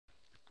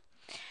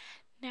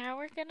now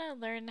we're going to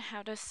learn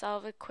how to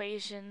solve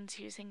equations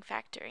using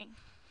factoring.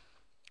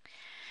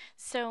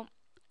 So,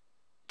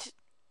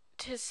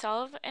 to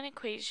solve an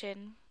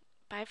equation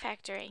by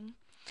factoring,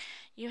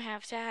 you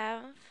have to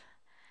have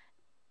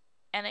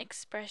an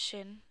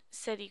expression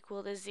set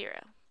equal to 0.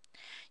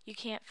 You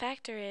can't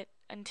factor it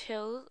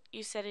until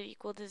you set it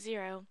equal to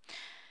 0,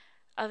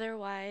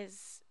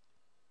 otherwise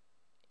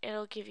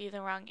it'll give you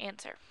the wrong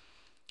answer.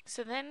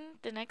 So then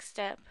the next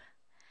step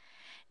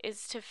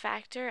is to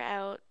factor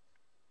out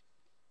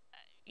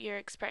your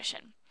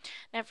expression.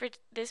 Now for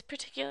this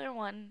particular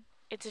one,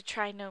 it's a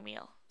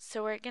trinomial,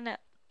 so we're gonna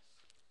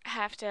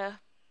have to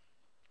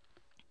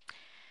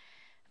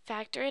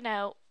factor it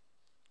out,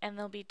 and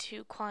there'll be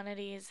two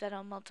quantities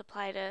that'll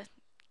multiply to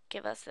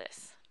give us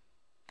this.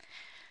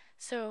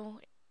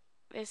 So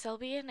this will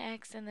be an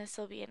x and this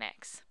will be an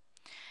x.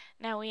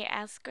 Now we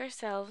ask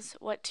ourselves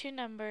what two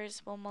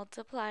numbers will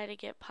multiply to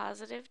get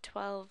positive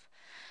 12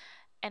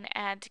 and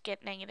add to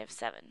get negative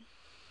 7.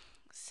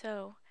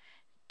 So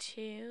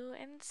 2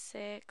 and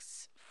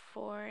 6,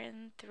 4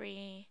 and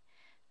 3,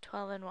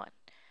 12 and 1.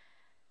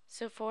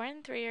 So 4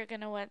 and 3 are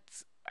gonna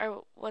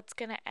what's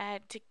gonna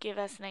add to give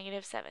us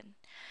negative 7.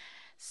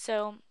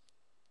 So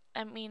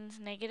that means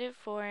negative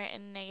 4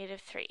 and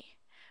negative 3,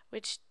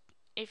 which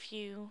if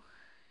you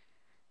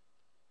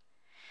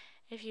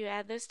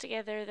add those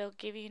together, they'll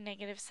give you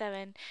negative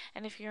 7.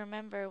 And if you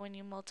remember, when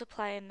you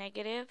multiply a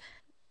negative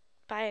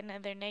by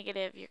another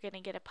negative, you're going to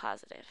get a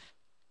positive.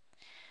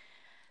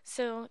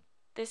 So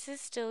this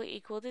is still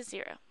equal to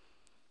 0.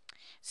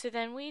 So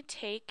then we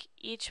take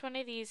each one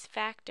of these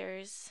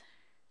factors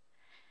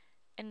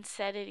and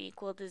set it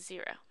equal to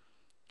 0.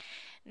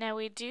 Now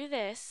we do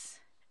this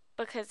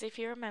because if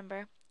you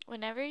remember,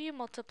 whenever you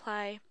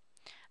multiply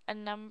a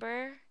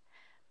number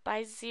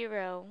by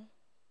 0,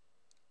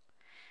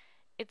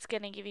 it's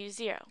going to give you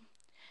 0.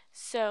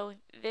 So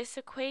this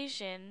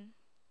equation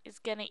is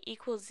going to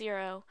equal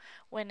 0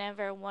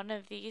 whenever one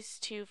of these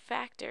two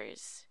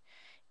factors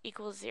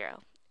equals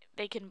 0.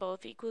 They can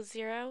both equal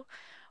 0,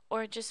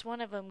 or just one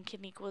of them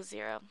can equal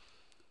 0.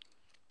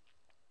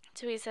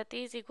 So we set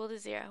these equal to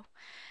 0,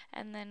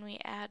 and then we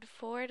add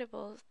 4 to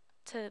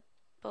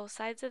both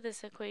sides of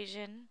this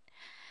equation,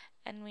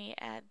 and we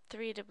add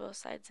 3 to both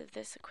sides of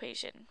this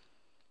equation.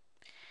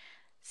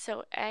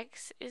 So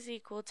x is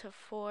equal to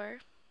 4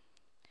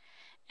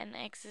 and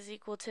x is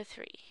equal to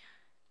 3.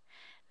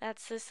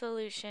 That's the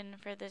solution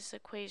for this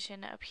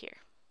equation up here.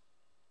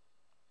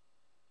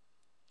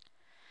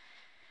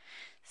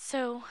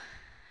 So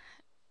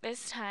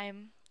this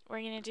time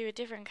we're going to do a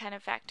different kind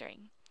of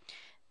factoring.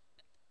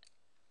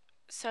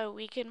 So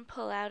we can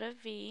pull out a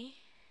v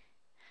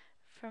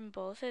from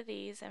both of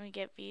these and we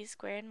get v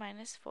squared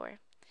minus 4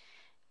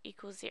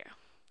 equals 0.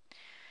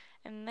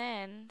 And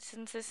then,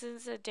 since this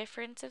is a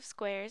difference of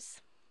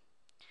squares,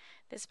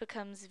 this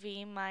becomes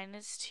v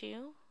minus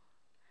 2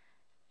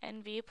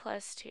 and v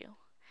plus 2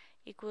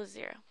 equals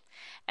 0.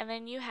 And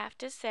then you have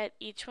to set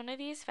each one of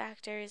these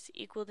factors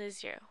equal to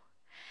 0.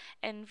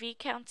 And v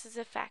counts as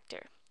a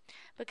factor,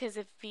 because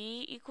if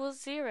v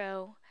equals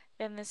 0,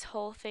 then this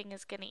whole thing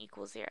is going to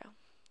equal 0.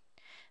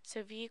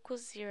 So v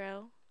equals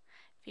 0,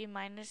 v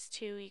minus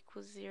 2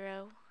 equals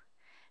 0,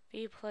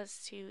 v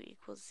plus 2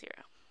 equals 0.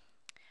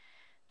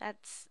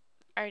 That's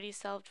already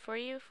solved for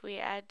you. If we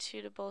add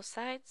 2 to both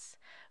sides,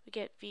 we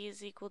get v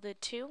is equal to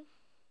 2.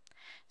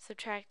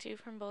 Subtract 2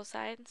 from both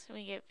sides, and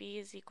we get v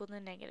is equal to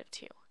negative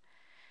 2.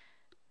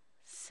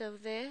 So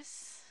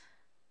this,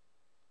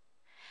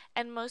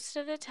 and most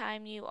of the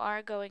time you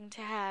are going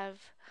to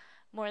have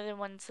more than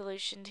one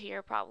solution to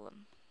your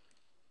problem.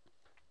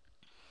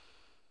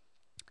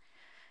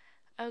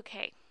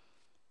 Okay,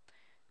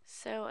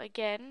 so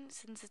again,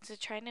 since it's a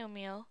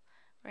trinomial,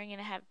 we're going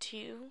to have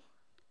two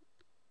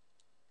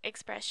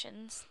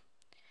expressions.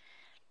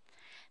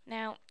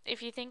 Now,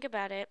 if you think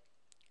about it,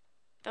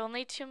 the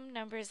only two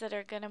numbers that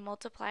are going to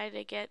multiply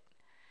to get,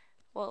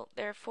 well,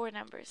 there are four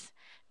numbers,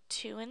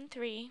 2 and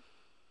 3,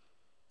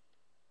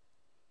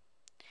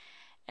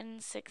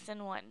 and 6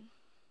 and 1.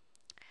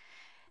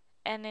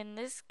 And in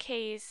this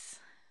case,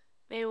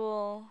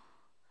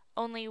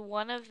 only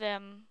one of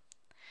them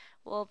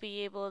will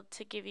be able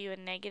to give you a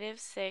negative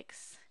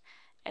 6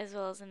 as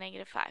well as a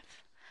negative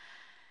 5.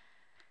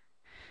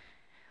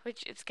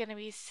 Which it's going to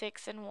be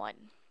 6 and 1.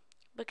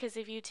 Because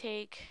if you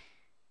take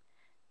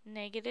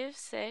negative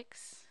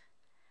 6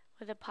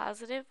 with a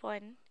positive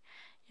 1,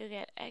 you'll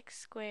get x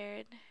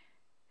squared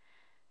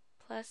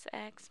plus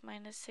x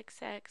minus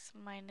 6x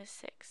minus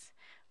 6,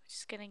 which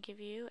is going to give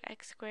you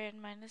x squared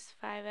minus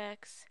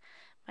 5x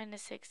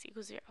minus 6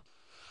 equals 0.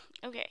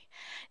 Okay,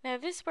 now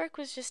this work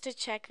was just to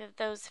check that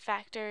those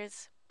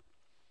factors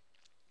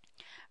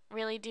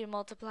really do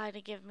multiply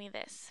to give me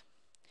this.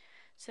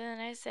 So then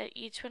I set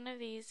each one of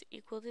these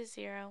equal to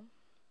 0.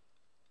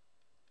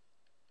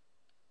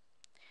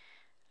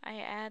 I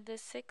add the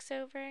 6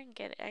 over and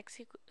get x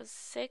equals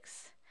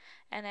 6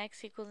 and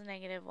x equals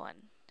negative 1.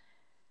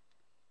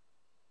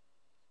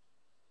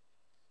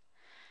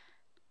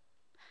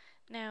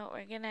 Now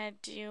we're going to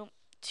do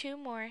two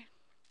more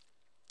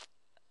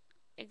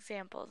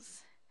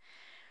examples.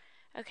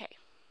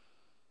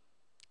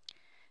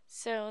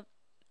 So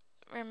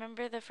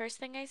remember, the first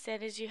thing I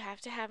said is you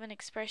have to have an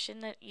expression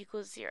that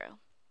equals 0.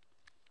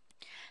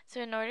 So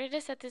in order to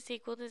set this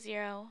equal to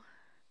 0,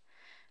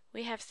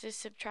 we have to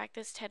subtract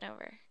this 10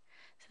 over.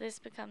 So this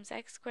becomes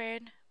x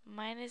squared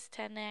minus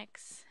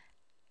 10x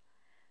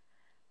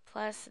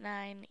plus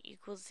 9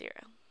 equals 0.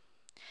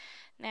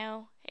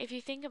 Now, if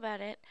you think about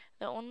it,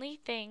 the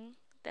only thing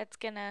that's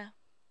going to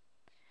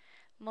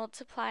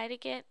multiply to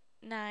get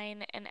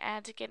 9 and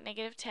add to get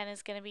negative 10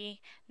 is going to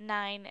be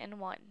 9 and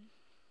 1.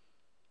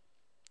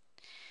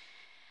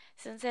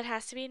 Since it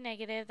has to be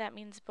negative, that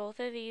means both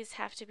of these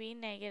have to be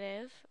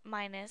negative,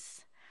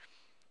 minus,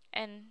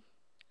 and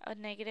a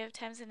negative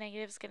times a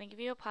negative is going to give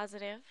you a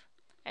positive.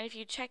 And if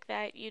you check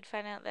that, you'd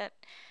find out that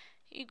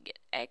you'd get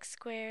x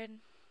squared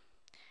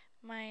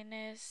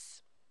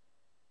minus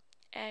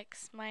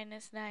x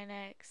minus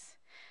 9x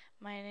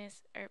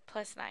minus, or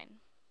plus 9.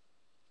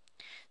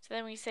 So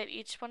then we set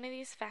each one of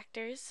these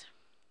factors,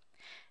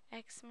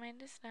 x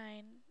minus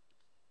 9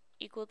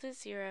 equal to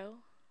 0,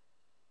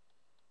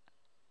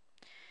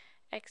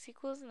 x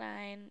equals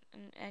 9,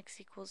 and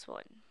x equals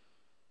 1.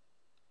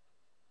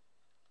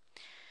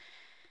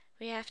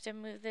 We have to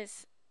move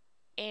this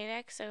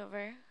 8x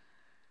over.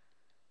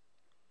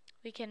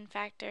 We can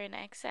factor an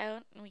x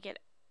out, and we get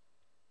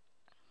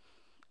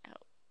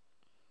out.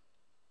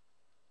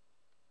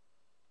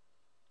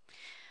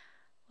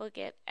 We'll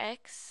get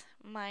x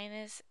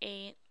minus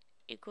 8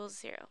 equals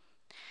 0.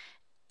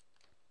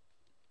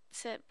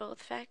 Set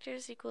both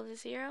factors equal to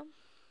 0.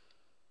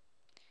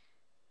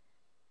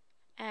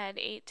 Add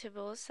 8 to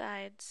both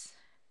sides.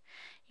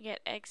 You get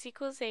x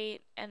equals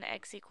 8 and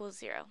x equals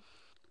 0.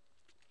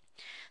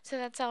 So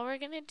that's all we're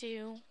going to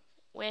do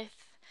with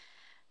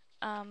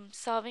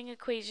solving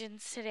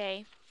equations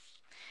today.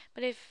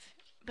 But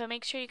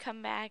make sure you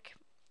come back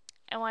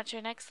and watch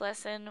our next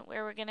lesson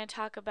where we're going to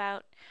talk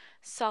about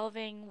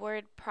solving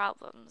word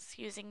problems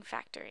using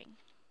factoring.